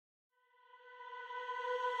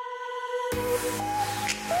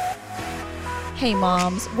Hey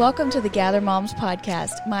moms, welcome to the Gather Moms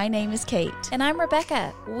podcast. My name is Kate. And I'm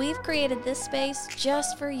Rebecca. We've created this space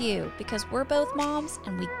just for you because we're both moms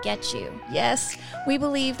and we get you. Yes, we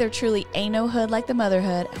believe there truly ain't no hood like the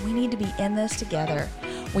motherhood, and we need to be in this together.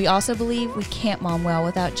 We also believe we can't mom well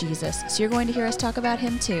without Jesus, so you're going to hear us talk about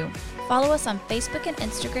him too. Follow us on Facebook and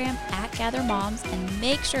Instagram at Gather Moms and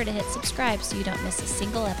make sure to hit subscribe so you don't miss a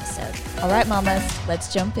single episode. All right, mamas,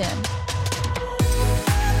 let's jump in.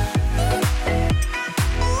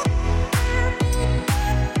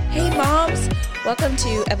 Hey moms, welcome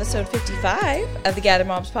to episode 55 of the Gather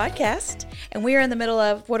Moms podcast. And we are in the middle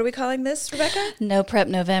of, what are we calling this, Rebecca? No Prep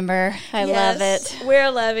November. I love it.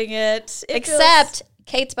 We're loving it. Except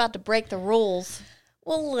Kate's about to break the rules.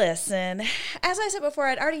 Well, listen, as I said before,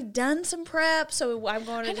 I'd already done some prep, so I'm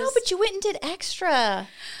going to I know, but you went and did extra.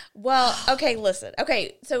 Well, okay, listen.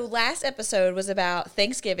 Okay, so last episode was about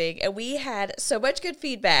Thanksgiving, and we had so much good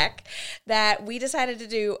feedback that we decided to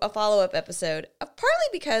do a follow-up episode, partly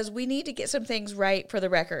because we need to get some things right for the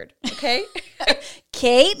record, okay?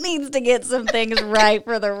 Kate needs to get some things right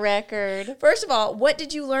for the record. First of all, what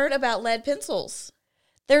did you learn about lead pencils?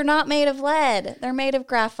 They're not made of lead. They're made of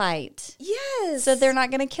graphite. Yes. So they're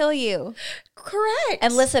not going to kill you. Correct.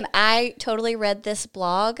 And listen, I totally read this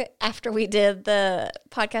blog after we did the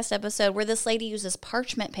podcast episode where this lady uses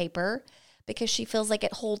parchment paper because she feels like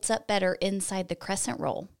it holds up better inside the crescent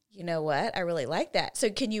roll. You know what? I really like that. So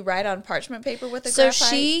can you write on parchment paper with a graphite? So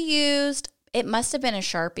she used, it must have been a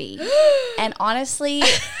Sharpie. And honestly,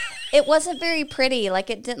 it wasn't very pretty. Like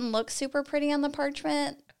it didn't look super pretty on the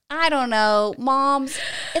parchment. I don't know. Moms,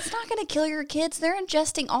 it's not going to kill your kids. They're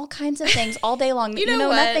ingesting all kinds of things all day long that you know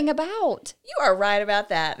nothing about. You are right about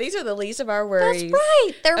that. These are the least of our worries. That's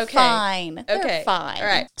right. They're fine. They're fine. All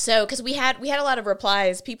right. So, because we had a lot of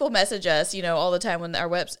replies. People message us, all the time when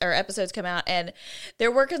our episodes come out, and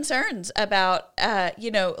there were concerns about,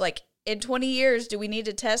 like, in 20 years, do we need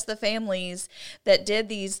to test the families that did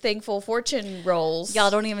these Thankful Fortune rolls? Y'all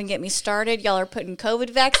don't even get me started. Y'all are putting COVID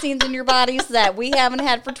vaccines in your bodies that we haven't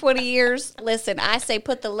had for 20 years. Listen, I say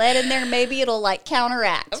put the lead in there. Maybe it'll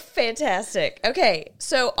counteract. Fantastic. Okay.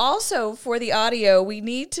 So also for the audio, we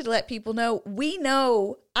need to let people know,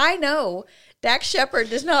 I know Dax Shepard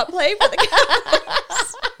does not play for the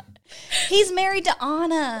Cowboys. He's married to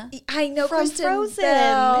Anna. I know, from Kristen Frozen.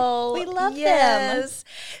 Bell. We love them.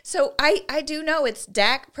 So I do know it's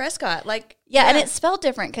Dak Prescott. And it's spelled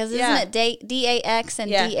different because isn't it D-A-X and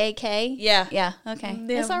D-A-K? Yeah. Yeah, okay.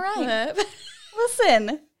 It's all right.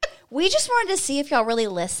 Listen, we just wanted to see if y'all really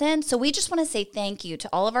listen. So we just want to say thank you to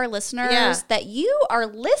all of our listeners that you are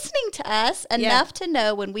listening to us enough to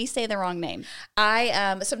know when we say the wrong name.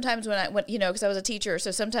 I sometimes when because I was a teacher,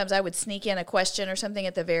 so sometimes I would sneak in a question or something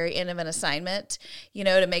at the very end of an assignment,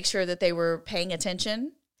 to make sure that they were paying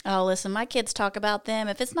attention. Oh, listen, my kids talk about them.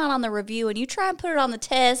 If it's not on the review and you try and put it on the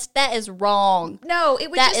test, that is wrong. No, it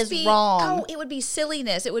would just be wrong. Oh, it would be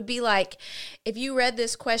silliness. It would be like, if you read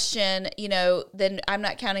this question, then I'm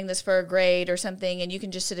not counting this for a grade or something, and you can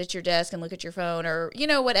just sit at your desk and look at your phone or,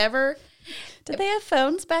 whatever. Did they have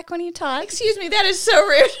phones back when you taught? Excuse me, that is so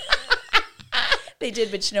rude. They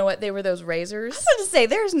did, but you know what? They were those razors. I was going to say,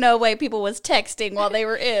 there's no way people was texting while they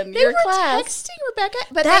were in your class. They were texting, Rebecca.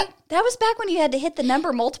 But that was back when you had to hit the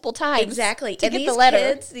number multiple times. Exactly. To get the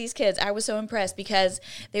letter. These kids, I was so impressed because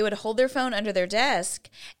they would hold their phone under their desk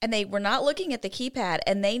and they were not looking at the keypad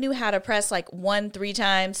and they knew how to press 1 3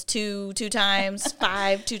 times, 2 2 times,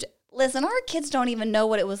 5 2 times. Listen, our kids don't even know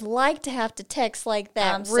what it was like to have to text like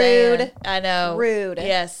that. I'm rude. Saying, I know. Rude.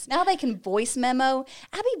 Yes. Now they can voice memo.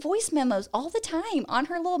 Abby voice memos all the time on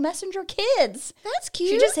her little Messenger Kids. That's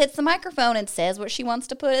cute. She just hits the microphone and says what she wants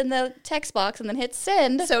to put in the text box and then hits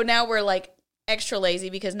send. So now we're extra lazy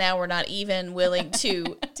because now we're not even willing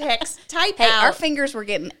to type hey, out. Our fingers were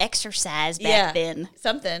getting exercised back then.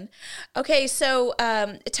 Something. Okay, so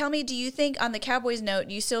tell me, do you think on the Cowboys note,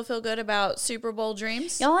 do you still feel good about Super Bowl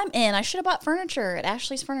dreams? Y'all, I'm in. I should have bought furniture at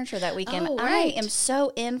Ashley's Furniture that weekend. Oh, right. I am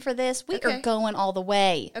so in for this. We are going all the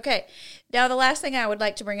way. Okay. Now, the last thing I would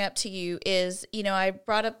like to bring up to you is, I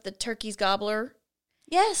brought up the turkey's gobbler.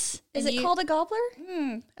 Yes. Is it called a gobbler?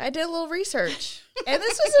 I did a little research. And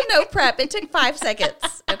this was a no prep. It took 5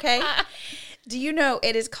 seconds. Okay. Do you know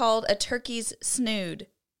it is called a turkey's snood?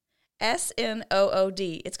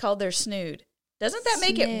 S-N-O-O-D. It's called their snood. Doesn't that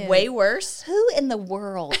make it way worse? Who in the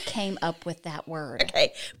world came up with that word?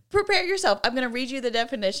 Okay. Prepare yourself. I'm going to read you the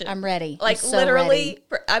definition. I'm ready. Literally,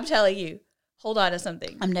 I'm telling you. Hold on to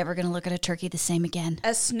something. I'm never going to look at a turkey the same again.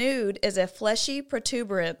 A snood is a fleshy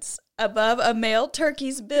protuberance above a male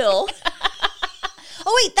turkey's bill.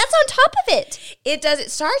 Oh, wait, that's on top of it. It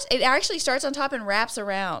does. It actually starts on top and wraps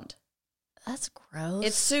around. That's gross.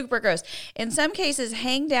 It's super gross. In some cases,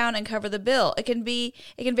 hang down and cover the bill. It can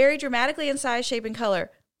vary dramatically in size, shape, and color.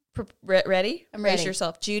 Ready? I'm Brace ready.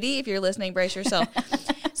 yourself. Judy, if you're listening, brace yourself.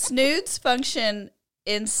 Snoods function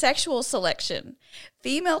in sexual selection.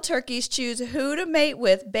 Female turkeys choose who to mate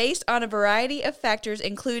with based on a variety of factors,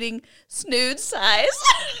 including snood size.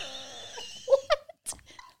 What?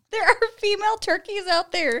 There are female turkeys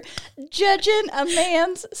out there judging a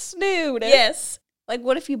man's snood. Yes. Like,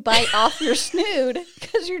 what if you bite off your snood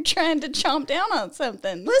because you're trying to chomp down on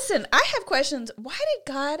something? Listen, I have questions. Why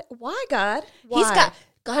God?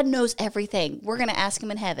 God knows everything. We're going to ask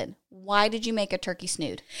him in heaven. Why did you make a turkey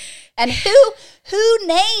snood? And who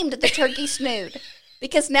named the turkey snood?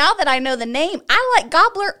 Because now that I know the name, I like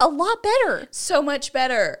gobbler a lot better. So much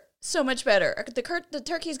better. So much better. The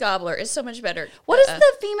turkey's gobbler is so much better. What does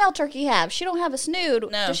the female turkey have? She don't have a snood.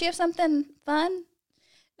 No. Does she have something fun?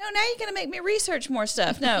 No, now you're gonna make me research more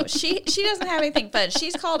stuff. No, she doesn't have anything fun.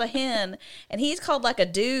 She's called a hen, and he's called like a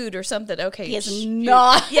dude or something. Okay, He is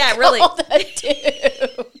not. Yeah, really. A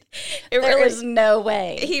dude. There is no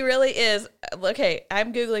way. He really is. Okay,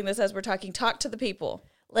 I'm googling this as we're talking. Talk to the people.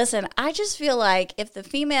 Listen, I just feel like if the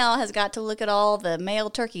female has got to look at all the male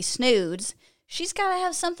turkey snoods, she's got to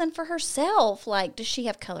have something for herself. Like, does she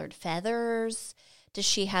have colored feathers? Does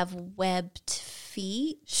she have webbed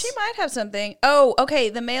feet? She might have something. Oh, okay.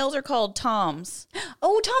 The males are called toms.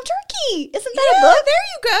 Oh, Tom Turkey. Isn't that a book? There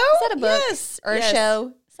you go. Is that a book? Yes. Or Yes. a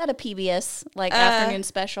show? Is that a PBS, like, afternoon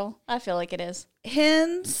special? I feel like it is.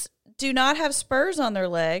 Hens do not have spurs on their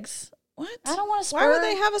legs. What? I don't want a spur. Why would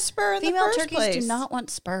they have a spur in Female the first turkeys place? do not want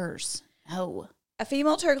spurs. No. A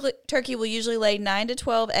female turkey will usually lay 9 to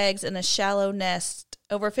 12 eggs in a shallow nest.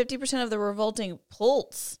 Over 50% of the revolting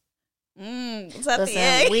poults. Is that Listen, the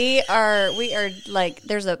egg? we are like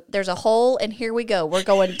there's a hole, and here we go. We're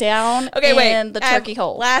going down Okay, wait. in the turkey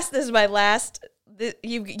hole. This is my last.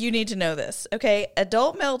 You need to know this. Okay,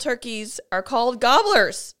 adult male turkeys are called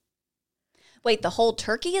gobblers. Wait, the whole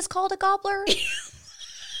turkey is called a gobbler?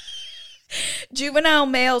 Juvenile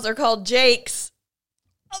males are called jakes.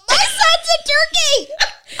 My son's a turkey.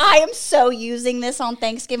 I am so using this on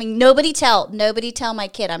Thanksgiving. Nobody tell my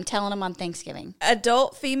kid. I'm telling him on Thanksgiving.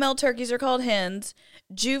 Adult female turkeys are called hens.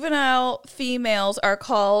 Juvenile females are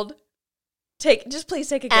called. Please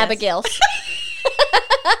take a guess. Abigail's.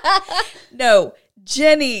 No,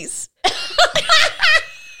 Jenny's.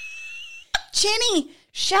 Jenny.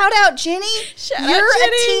 Shout out, Jenny. Shout out, You're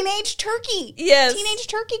Jenny. a teenage turkey. Yes. Teenage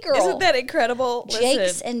turkey girl. Isn't that incredible? Jakes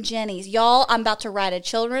Listen, and Jenny's. Y'all, I'm about to write a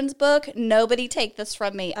children's book. Nobody take this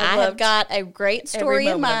from me. I have loved got a great story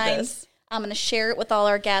in moment of mind. this. I'm going to share it with all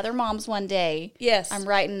our Gather moms one day. Yes. I'm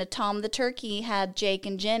writing a Tom the Turkey had Jake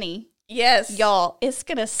and Jenny. Yes. Y'all, it's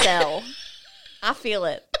going to sell. I feel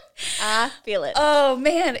it. I feel it. Oh,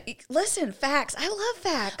 man. Listen, facts. I love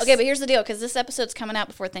facts. Okay, but here's the deal. Because this episode's coming out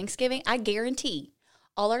before Thanksgiving, I guarantee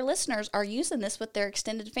all our listeners are using this with their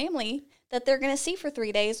extended family that they're going to see for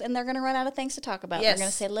 3 days, and they're going to run out of things to talk about. Yes. They're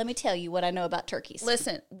going to say, let me tell you what I know about turkeys.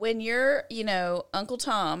 Listen, when you're, Uncle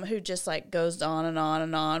Tom, who just like goes on and on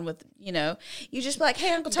and on with, you just be like,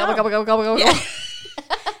 hey, Uncle Tom. Gobble, gobble, gobble, gobble, Yeah.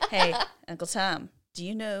 gobble. Hey, Uncle Tom, do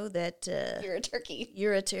you know that You're a turkey.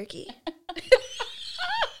 you're a turkey?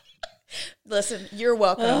 Listen, you're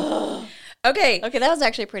welcome. Okay. Okay, that was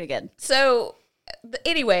actually pretty good. So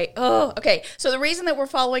anyway, okay. So the reason that we're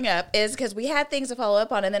following up is because we had things to follow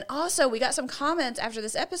up on. And then also we got some comments after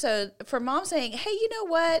this episode from mom saying, hey, you know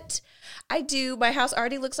what? My house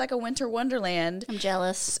already looks like a winter wonderland. I'm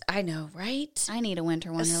jealous. I know, right? I need a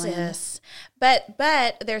winter wonderland. Sis. But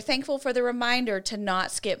they're thankful for the reminder to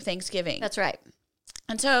not skip Thanksgiving. That's right.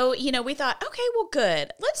 And so, we thought, okay, well,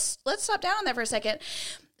 good. Let's stop down on that for a second.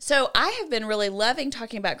 So I have been really loving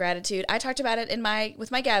talking about gratitude. I talked about it with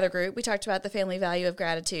my Gather group. We talked about the family value of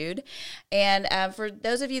gratitude. And for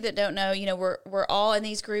those of you that don't know, we're all in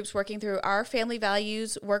these groups working through our family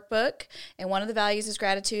values workbook. And one of the values is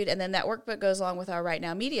gratitude. And then that workbook goes along with our Right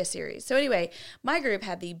Now media series. So anyway, my group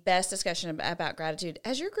had the best discussion about gratitude.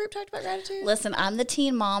 Has your group talked about gratitude? Listen, I'm the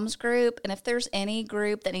Teen Moms group, and if there's any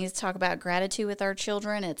group that needs to talk about gratitude with our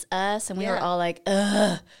children, it's us. And we were all like,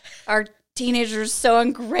 ugh, our teenagers so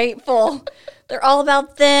ungrateful. They're all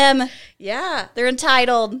about them. Yeah. They're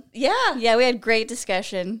entitled. Yeah. Yeah, we had great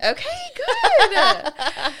discussion. Okay, good.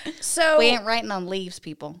 So We ain't writing on leaves,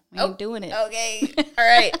 people. We ain't doing it. Okay. All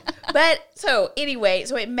right. But so anyway,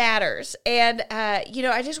 so it matters. And, I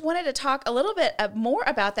just wanted to talk a little bit more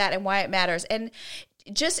about that and why it matters. And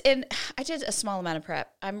I did a small amount of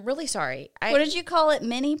prep. I'm really sorry. What did you call it?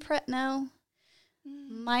 Mini prep? No.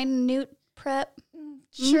 Minute prep?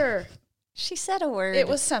 Sure. She said a word. It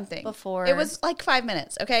was something. Before. It was like 5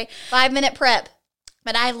 minutes, okay? 5-minute prep.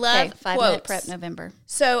 But I love 5-minute prep November.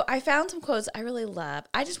 So I found some quotes I really love.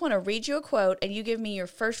 I just want to read you a quote, and you give me your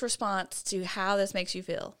first response to how this makes you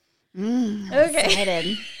feel. Okay.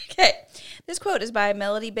 Excited. Okay. This quote is by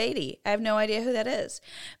Melody Beatty. I have no idea who that is.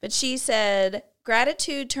 But she said,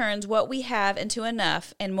 "Gratitude turns what we have into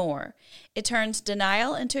enough and more. It turns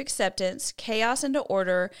denial into acceptance, chaos into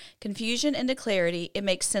order, confusion into clarity. It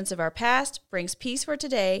makes sense of our past, brings peace for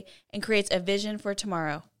today, and creates a vision for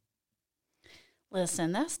tomorrow."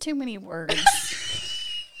 Listen, that's too many words. You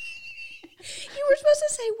were supposed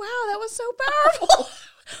to say, "Wow, that was so powerful."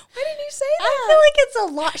 Why didn't you say that? I feel like it's a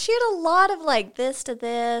lot. She had a lot of like this to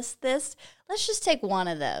this. Let's just take one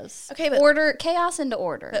of those. Okay, but order, chaos into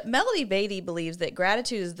order. But Melody Beatty believes that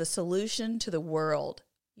gratitude is the solution to the world.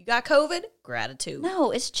 You got COVID? Gratitude.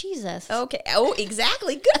 No, it's Jesus. Okay. Oh,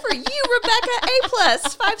 exactly. Good for you, Rebecca. A+,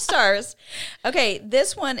 5 stars. Okay,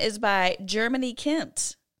 this one is by Germany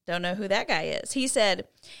Kent. Don't know who that guy is. He said,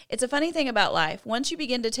 "It's a funny thing about life. Once you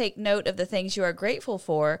begin to take note of the things you are grateful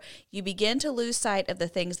for, you begin to lose sight of the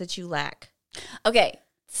things that you lack." Okay.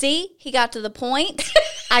 See, he got to the point.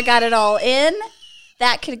 I got it all in.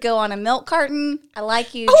 That could go on a milk carton. I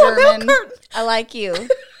like you, German. A milk carton. I like you.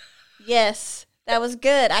 Yes, that was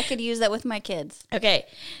good. I could use that with my kids. Okay.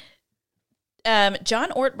 John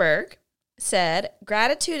Ortberg said,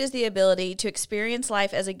 "Gratitude is the ability to experience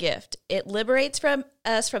life as a gift. It liberates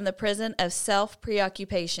us from the prison of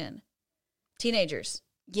self-preoccupation." Teenagers.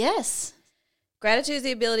 Yes. Gratitude is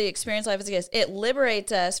the ability to experience life as a gift. It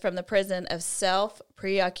liberates us from the prison of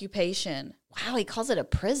self-preoccupation. Wow, he calls it a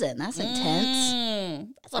prison. That's intense.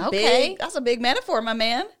 That's a big metaphor, my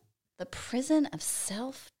man. The prison of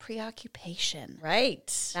self-preoccupation.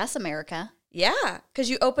 Right. That's America. Yeah, because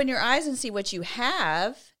you open your eyes and see what you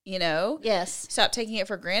have, you know. Yes. Stop taking it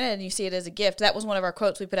for granted and you see it as a gift. That was one of our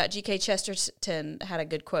quotes we put out. G.K. Chesterton had a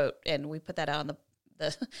good quote, and we put that out on the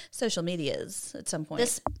social medias at some point.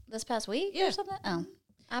 This past week or something? Oh,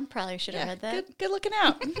 I probably should have heard that. Good looking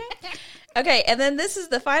out. Okay, and then this is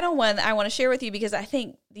the final one I want to share with you because I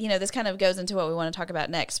think, this kind of goes into what we want to talk about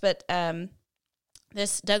next. But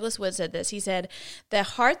this Douglas Wood said this. He said, "The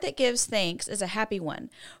heart that gives thanks is a happy one,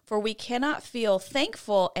 for we cannot feel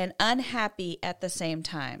thankful and unhappy at the same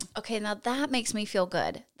time." Okay, now that makes me feel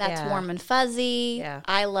good. That's warm and fuzzy. Yeah.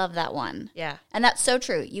 I love that one. Yeah. And that's so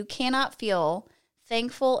true. You cannot feel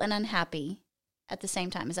thankful and unhappy at the same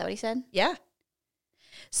time. Is that what he said? Yeah.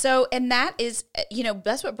 So, and that is,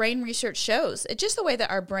 that's what brain research shows. It's just the way that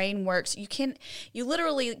our brain works. Your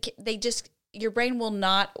brain will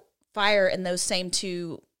not fire in those same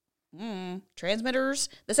two transmitters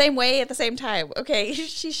the same way at the same time. Okay,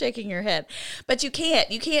 she's shaking her head. But you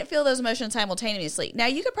can't feel those emotions simultaneously. Now,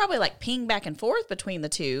 you could probably like ping back and forth between the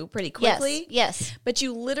two pretty quickly. Yes. But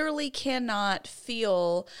you literally cannot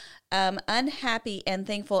feel unhappy and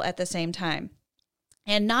thankful at the same time.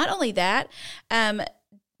 And not only that,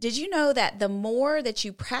 did you know that the more that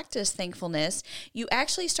you practice thankfulness, you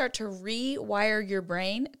actually start to rewire your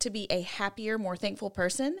brain to be a happier, more thankful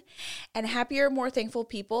person? And happier, more thankful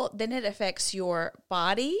people, then it affects your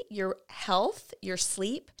body, your health, your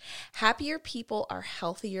sleep. Happier people are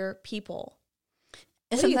healthier people.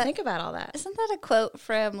 What do you think about all that? Isn't that a quote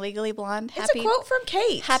from Legally Blonde? It's a quote from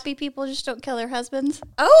Kate. Happy people just don't kill their husbands.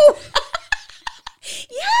 Oh,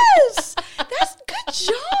 yes. That's good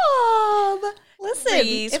job. Listen,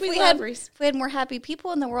 Reese, if we had more happy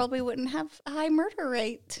people in the world, we wouldn't have a high murder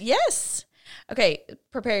rate. Yes. Okay,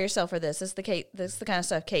 prepare yourself for this. This is the kind of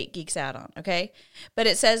stuff Kate geeks out on, okay? But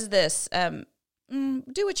it says this,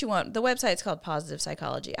 do what you want. The website's called Positive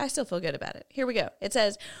Psychology. I still feel good about it. Here we go. It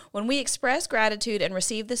says, "When we express gratitude and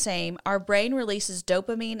receive the same, our brain releases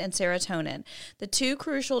dopamine and serotonin, the two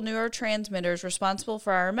crucial neurotransmitters responsible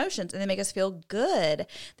for our emotions, and they make us feel good.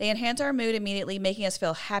 They enhance our mood immediately, making us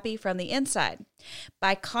feel happy from the inside.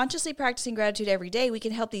 By consciously practicing gratitude every day, we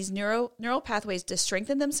can help these neural pathways to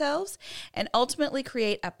strengthen themselves and ultimately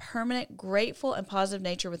create a permanent, grateful, and positive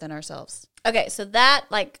nature within ourselves." Okay, so that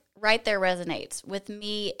right there resonates with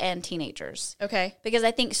me and teenagers. Okay. Because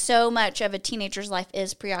I think so much of a teenager's life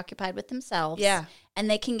is preoccupied with themselves. Yeah. And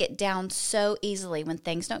they can get down so easily when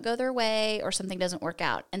things don't go their way or something doesn't work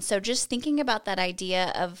out. And so just thinking about that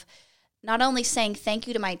idea of not only saying thank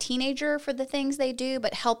you to my teenager for the things they do,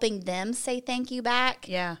 but helping them say thank you back,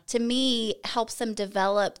 to me, helps them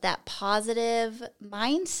develop that positive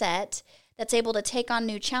mindset that's able to take on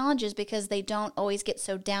new challenges because they don't always get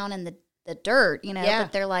so down in the dirt,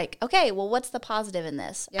 but they're like, okay, well, what's the positive in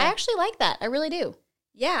this? I actually like that. I really do.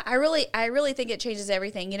 Yeah, I really think it changes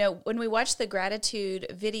everything. When we watch the gratitude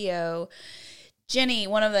video, Jenny,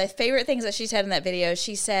 one of the favorite things that she said in that video,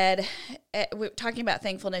 she said, talking about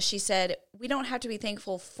thankfulness, she said, we don't have to be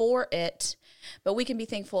thankful for it, but we can be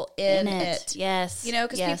thankful in it. Yes. You know,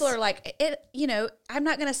 because people are like, I'm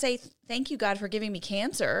not going to say thank you, God, for giving me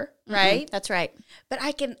cancer, right? That's right. But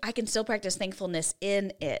I can still practice thankfulness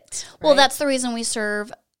in it. Right? Well, that's the reason we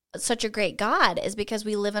serve such a great God, is because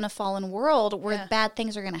we live in a fallen world where bad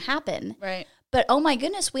things are going to happen. Right. But oh my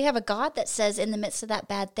goodness, we have a God that says in the midst of that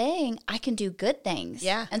bad thing, I can do good things.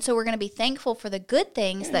 Yeah. And so we're going to be thankful for the good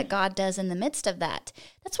things that God does in the midst of that.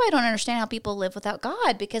 That's why I don't understand how people live without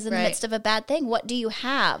God, because in the midst of a bad thing, what do you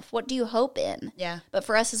have? What do you hope in? Yeah. But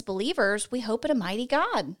for us as believers, we hope in a mighty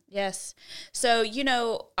God. Yes. So,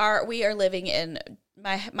 we are living in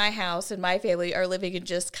my house, and my family are living in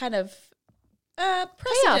just kind of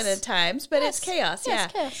precedented times, but it's chaos.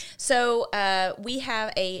 Chaos. So we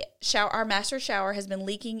have a shower. Our master shower has been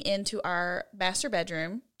leaking into our master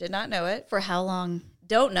bedroom. Did not know it. For how long?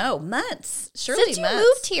 Don't know. Months. Surely Since months. you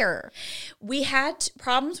moved here. We had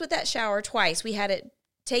problems with that shower twice. We had it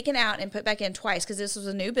taken out and put back in twice because this was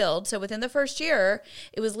a new build. So within the first year,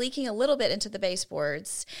 it was leaking a little bit into the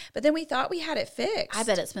baseboards. But then we thought we had it fixed. I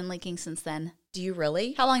bet it's been leaking since then. Do you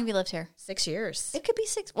really? How long have you lived here? 6 years. It could be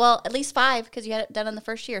 6. Well, at least 5, because you had it done in the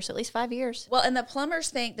first year. So at least 5 years. Well, and the plumbers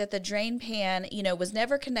think that the drain pan, was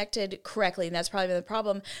never connected correctly, and that's probably the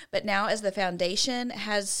problem. But now as the foundation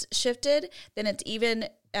has shifted, then it's even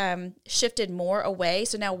shifted more away.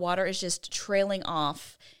 So now water is just trailing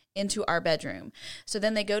off into our bedroom. So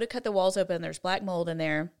then they go to cut the walls open, and there's black mold in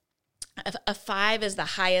there. A 5 is the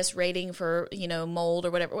highest rating for, mold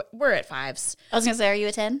or whatever. We're at 5s. I was going to say, are you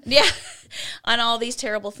a 10? Yeah. On all these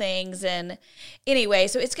terrible things. And anyway,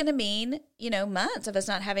 so it's going to mean, months of us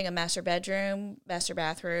not having a master bedroom, master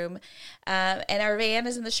bathroom. And our van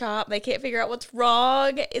is in the shop. They can't figure out what's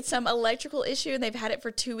wrong. It's some electrical issue, and they've had it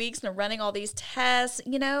for 2 weeks, and they're running all these tests,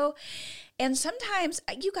 And sometimes,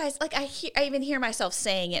 you guys, like I even hear myself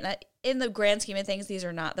saying it, and in the grand scheme of things, these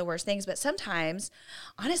are not the worst things, but sometimes,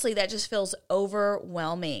 honestly, that just feels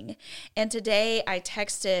overwhelming. And today I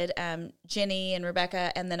texted Jenny and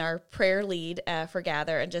Rebecca and then our prayer lead for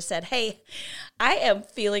Gather and just said, hey, I am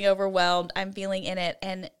feeling overwhelmed. I'm feeling in it.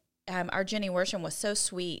 And our Jenny Worsham was so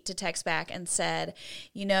sweet to text back and said,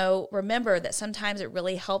 remember that sometimes it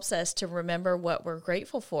really helps us to remember what we're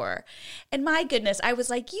grateful for. And my goodness, I was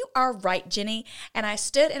like, you are right, Jenny. And I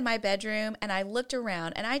stood in my bedroom and I looked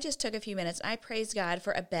around and I just took a few minutes and I praised God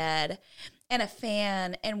for a bed and a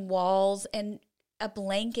fan and walls and a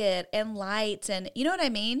blanket and lights, and you know what I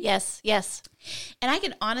mean? Yes. And I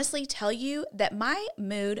can honestly tell you that my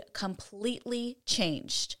mood completely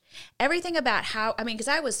changed. Everything about because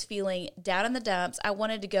I was feeling down in the dumps. I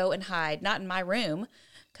wanted to go and hide, not in my room,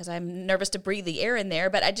 because I'm nervous to breathe the air in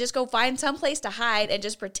there, but I'd just go find some place to hide and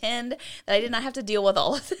just pretend that I did not have to deal with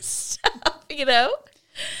all of this stuff,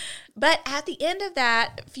 But at the end of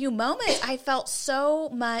that few moments, I felt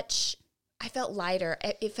lighter.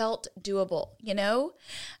 It felt doable,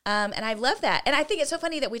 and I love that. And I think it's so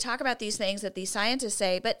funny that we talk about these things that these scientists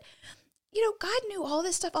say, but God knew all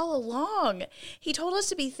this stuff all along. He told us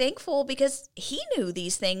to be thankful because he knew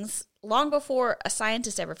these things long before a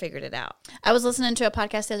scientist ever figured it out. I was listening to a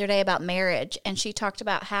podcast the other day about marriage, and she talked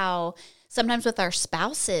about how sometimes with our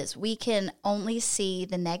spouses, we can only see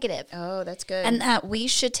the negative. Oh, that's good. And that we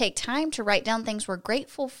should take time to write down things we're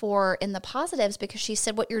grateful for in the positives, because she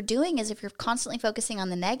said what you're doing is if you're constantly focusing on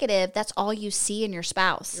the negative, that's all you see in your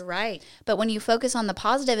spouse. You're right. But when you focus on the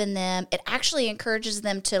positive in them, it actually encourages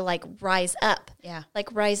them to rise up. Yeah.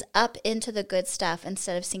 Rise up into the good stuff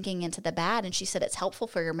instead of sinking into the bad. And she said it's helpful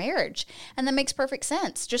for your marriage. And that makes perfect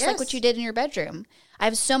sense. Just like what you did in your bedroom. I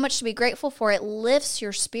have so much to be grateful for. It lifts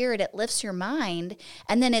your spirit. It lifts your mind.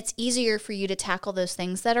 And then it's easier for you to tackle those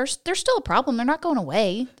things they're still a problem. They're not going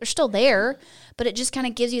away. They're still there. But it just kind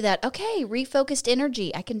of gives you that, okay, refocused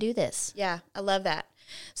energy. I can do this. Yeah, I love that.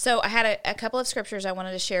 So I had a couple of scriptures I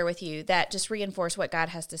wanted to share with you that just reinforce what God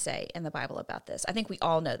has to say in the Bible about this. I think we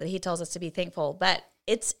all know that he tells us to be thankful, but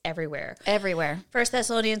it's everywhere. Everywhere. 1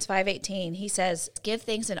 Thessalonians 5:18, he says, give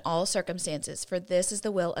thanks in all circumstances, for this is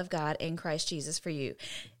the will of God in Christ Jesus for you.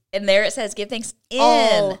 And there it says, give thanks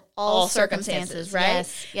in all circumstances, right?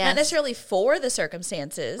 Yes. Not necessarily for the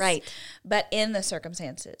circumstances, right? But in the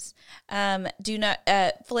circumstances. Do not,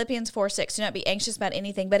 Philippians 4:6, do not be anxious about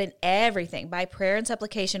anything, but in everything, by prayer and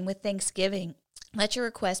supplication with thanksgiving, let your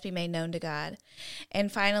request be made known to God.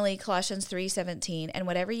 And finally, Colossians 3:17, and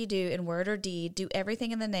whatever you do in word or deed, do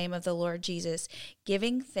everything in the name of the Lord Jesus,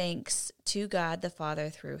 giving thanks to God the Father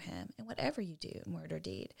through him. And whatever you do in word or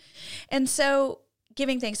deed. And so,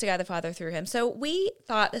 giving thanks to God the Father through him. So we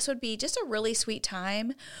thought this would be just a really sweet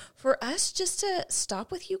time for us just to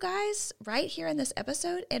stop with you guys right here in this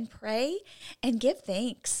episode and pray and give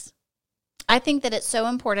thanks. I think that it's so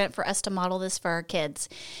important for us to model this for our kids.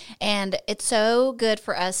 And it's so good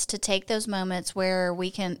for us to take those moments where we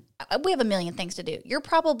have a million things to do. You're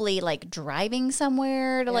probably like driving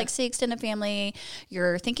somewhere to like see extended family.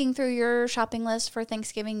 You're thinking through your shopping list for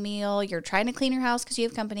Thanksgiving meal. You're trying to clean your house because you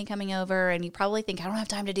have company coming over, and you probably think, I don't have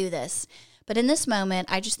time to do this. But in this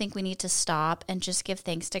moment, I just think we need to stop and just give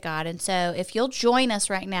thanks to God. And so if you'll join us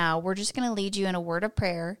right now, we're just going to lead you in a word of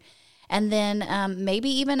prayer. And then maybe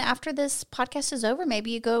even after this podcast is over,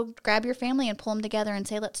 maybe you go grab your family and pull them together and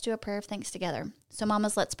say, let's do a prayer of thanks together. So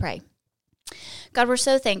mamas, let's pray. God, we're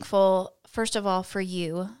so thankful, first of all, for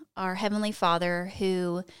you, our Heavenly Father,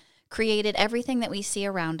 who created everything that we see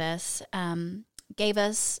around us, gave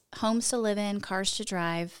us homes to live in, cars to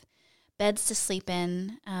drive, beds to sleep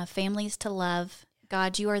in, families to love.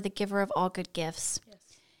 God, you are the giver of all good gifts. Yes.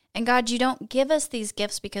 And God, you don't give us these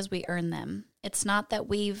gifts because we earn them. It's not that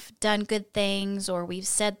we've done good things or we've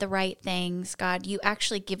said the right things. God, you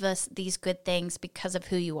actually give us these good things because of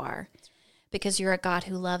who you are, because you're a God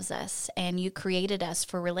who loves us and you created us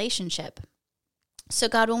for relationship. So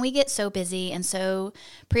God, when we get so busy and so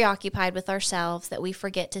preoccupied with ourselves that we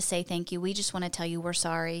forget to say thank you, we just want to tell you we're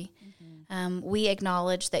sorry. We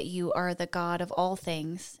acknowledge that you are the God of all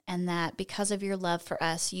things, and that because of your love for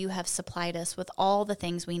us, you have supplied us with all the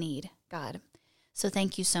things we need, God. So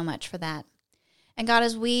thank you so much for that. And God,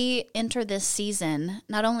 as we enter this season,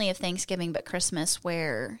 not only of Thanksgiving, but Christmas,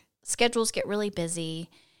 where schedules get really busy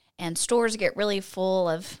and stores get really full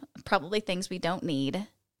of probably things we don't need,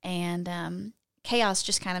 and chaos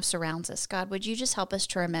just kind of surrounds us. God, would you just help us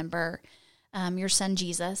to remember your son,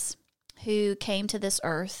 Jesus, who came to this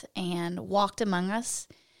earth and walked among us,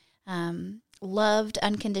 loved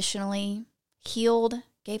unconditionally, healed,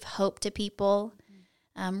 gave hope to people,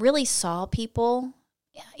 really saw people,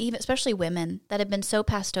 even especially women that have been so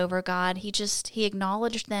passed over. God, he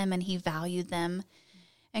acknowledged them and he valued them.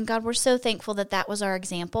 And God, we're so thankful that that was our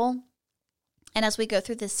example. And as we go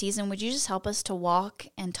through this season, would you just help us to walk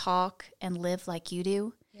and talk and live like you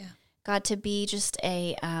do? Yeah. God, to be just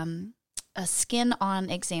a skin-on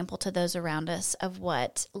example to those around us of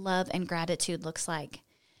what love and gratitude looks like.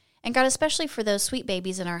 And God, especially for those sweet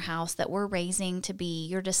babies in our house that we're raising to be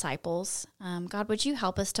your disciples, God, would you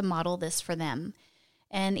help us to model this for them?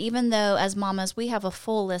 And even though as mamas, we have a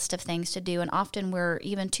full list of things to do, and often we're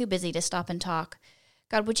even too busy to stop and talk,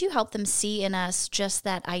 God, would you help them see in us just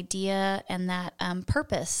that idea and that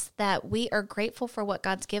purpose, that we are grateful for what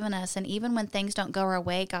God's given us. And even when things don't go our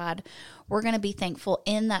way, God, we're going to be thankful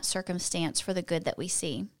in that circumstance for the good that we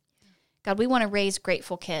see. God, we want to raise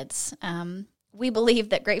grateful kids. We believe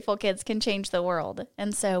that grateful kids can change the world.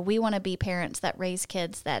 And so we want to be parents that raise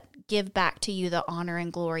kids that give back to you the honor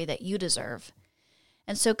and glory that you deserve.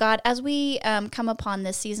 And so, God, as we come upon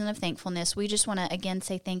this season of thankfulness, we just want to, again,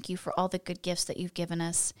 say thank you for all the good gifts that you've given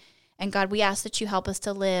us. And, God, we ask that you help us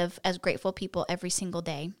to live as grateful people every single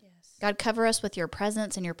day. Yes. God, cover us with your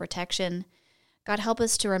presence and your protection. God, help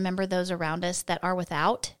us to remember those around us that are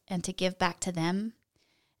without and to give back to them.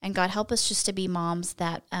 And, God, help us just to be moms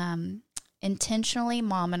that intentionally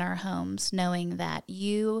mom in our homes, knowing that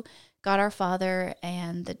you, God our Father,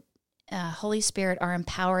 and the Holy Spirit are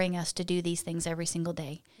empowering us to do these things every single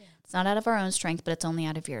day. Yeah. It's not out of our own strength, but it's only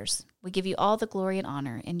out of yours. We give you all the glory and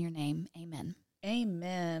honor in your name. Amen.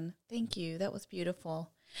 Amen. Thank you. That was beautiful.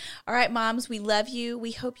 All right, moms, we love you.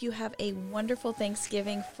 We hope you have a wonderful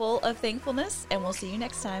Thanksgiving full of thankfulness, and we'll see you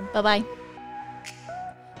next time. Bye-bye.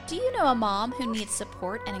 Do you know a mom who needs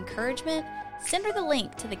support and encouragement? Send her the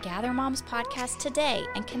link to the Gather Moms podcast today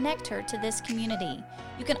and connect her to this community.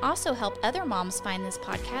 You can also help other moms find this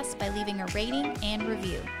podcast by leaving a rating and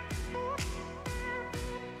review.